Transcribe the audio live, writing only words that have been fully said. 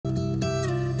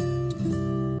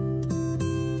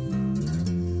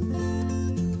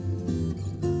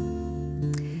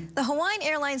The Hawaiian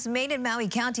Airlines Made in Maui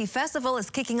County Festival is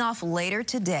kicking off later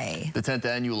today. The 10th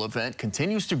annual event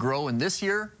continues to grow, and this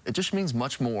year, it just means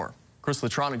much more. Chris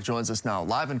Latronic joins us now,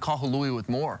 live in Kahului with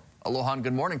more. Aloha and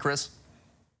good morning, Chris.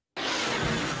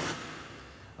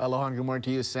 Aloha and good morning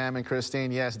to you, Sam and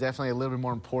Christine. Yes, definitely a little bit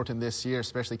more important this year,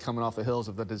 especially coming off the hills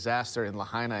of the disaster in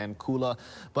Lahaina and Kula.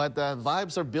 But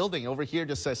vibes are building over here,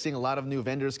 just seeing a lot of new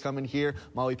vendors coming here,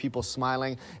 Maui people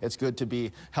smiling. It's good to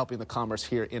be helping the commerce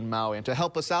here in Maui. And to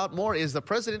help us out more is the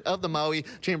president of the Maui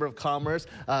Chamber of Commerce.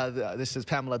 This is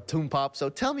Pamela Tumpop. So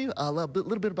tell me a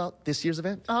little bit about this year's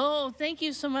event. Oh, thank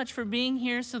you so much for being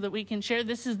here so that we can share.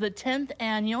 This is the 10th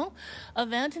annual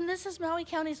event, and this is Maui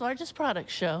County's largest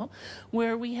product show,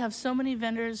 where we have so many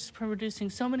vendors producing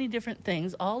so many different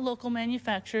things, all local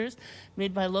manufacturers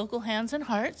made by local hands and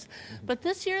hearts. But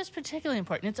this year is particularly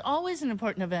important. It's always an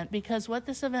important event because what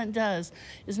this event does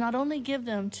is not only give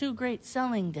them 2 great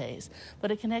selling days, but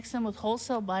it connects them with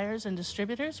wholesale buyers and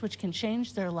distributors, which can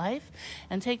change their life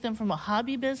and take them from a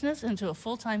hobby business into a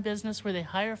full-time business where they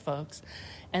hire folks.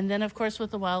 And then, of course,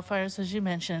 with the wildfires, as you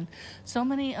mentioned, so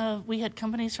many we had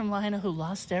companies from Lahaina who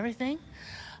lost everything.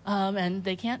 And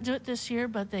they can't do it this year,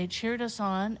 but they cheered us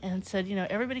on and said, you know,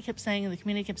 everybody kept saying, and the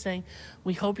community kept saying,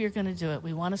 we hope you're going to do it.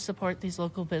 We want to support these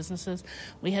local businesses.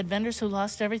 We had vendors who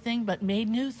lost everything but made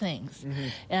new things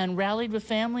and rallied with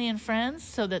family and friends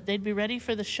so that they'd be ready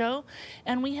for the show.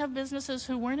 And we have businesses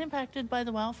who weren't impacted by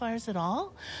the wildfires at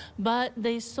all, but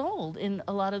they sold in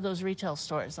a lot of those retail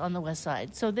stores on the west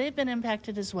side. So they've been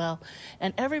impacted as well.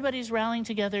 And everybody's rallying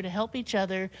together to help each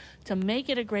other to make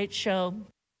it a great show.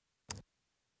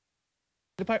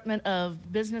 Department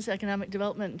of Business, Economic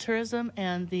Development and Tourism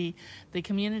and the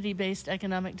Community-Based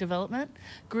Economic Development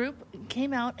Group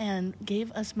came out and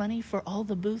gave us money for all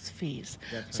the booth fees.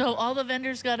 So all the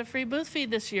vendors got a free booth fee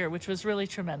this year, which was really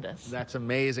tremendous. That's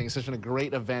amazing. It's such a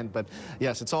great event. But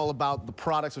yes, it's all about the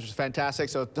products, which is fantastic.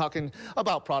 So talking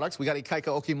about products, we got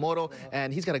Ikaika Okimoto,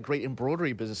 and he's got a great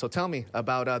embroidery business. So tell me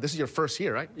about, this is your first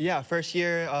year, right? Yeah, first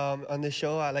year on this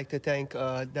show. I'd like to thank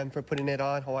them for putting it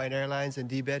on, Hawaiian Airlines and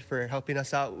DBED for helping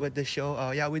us out with this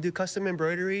show. Yeah, we do custom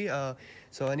embroidery.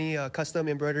 So any custom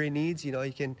embroidery needs, you know,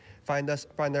 you can find our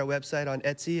website on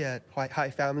Etsy at Hi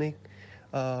Family,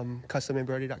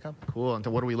 customembroidery.com. Cool. And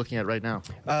what are we looking at right now?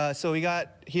 So we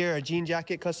got here a jean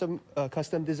jacket custom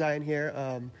design here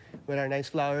with our nice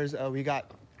flowers. We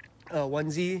got a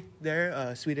onesie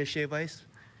there, Swedish shave ice,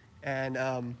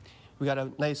 and we got a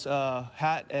nice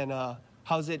hat and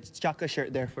How's It Shaka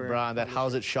shirt there for... Brian, that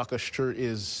How's It Shaka shirt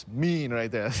is mean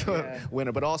right there. Yeah.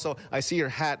 Winner. But also, I see your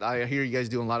hat. I hear you guys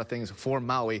doing a lot of things for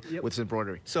Maui with this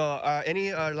embroidery. So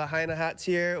any Lahaina hats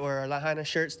here or Lahaina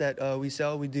shirts that we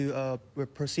sell, we do, we're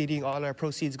proceeding, all our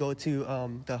proceeds go to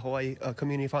the Hawaii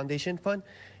Community Foundation Fund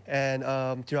and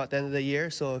throughout the end of the year.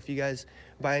 So if you guys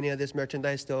buy any of this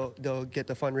merchandise, they'll get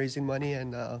the fundraising money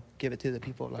and give it to the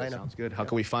people of Lahaina. That sounds good. How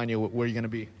can we find you? Where are you going to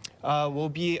be? We'll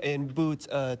be in booth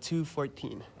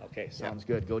 214. Okay, sounds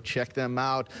good. Go check them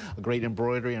out. A great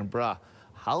embroidery, and brah,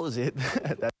 how is it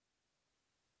that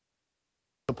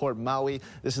support Maui?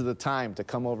 This is the time to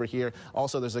come over here.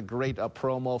 Also, there's a great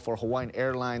promo for Hawaiian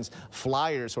Airlines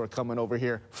flyers who are coming over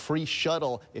here. Free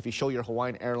shuttle if you show your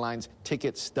Hawaiian Airlines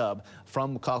ticket stub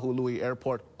from Kahului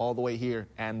Airport all the way here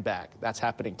and back. That's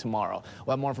happening tomorrow.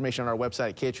 We'll have more information on our website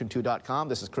at KHN2.com.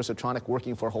 This is Chris Latronic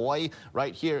working for Hawaii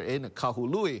right here in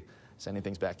Kahului. Sending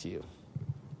things back to you.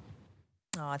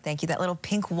 Oh, thank you. That little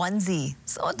pink onesie.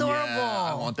 So adorable.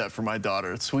 Yeah, I want that for my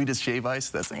daughter. Swedish shave ice,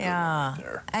 that's a good one right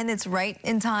there. And it's right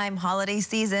in time, holiday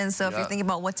season. So if you're thinking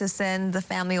about what to send the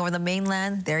family over the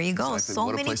mainland, there you go. Exactly. So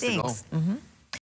What a many place to things. go.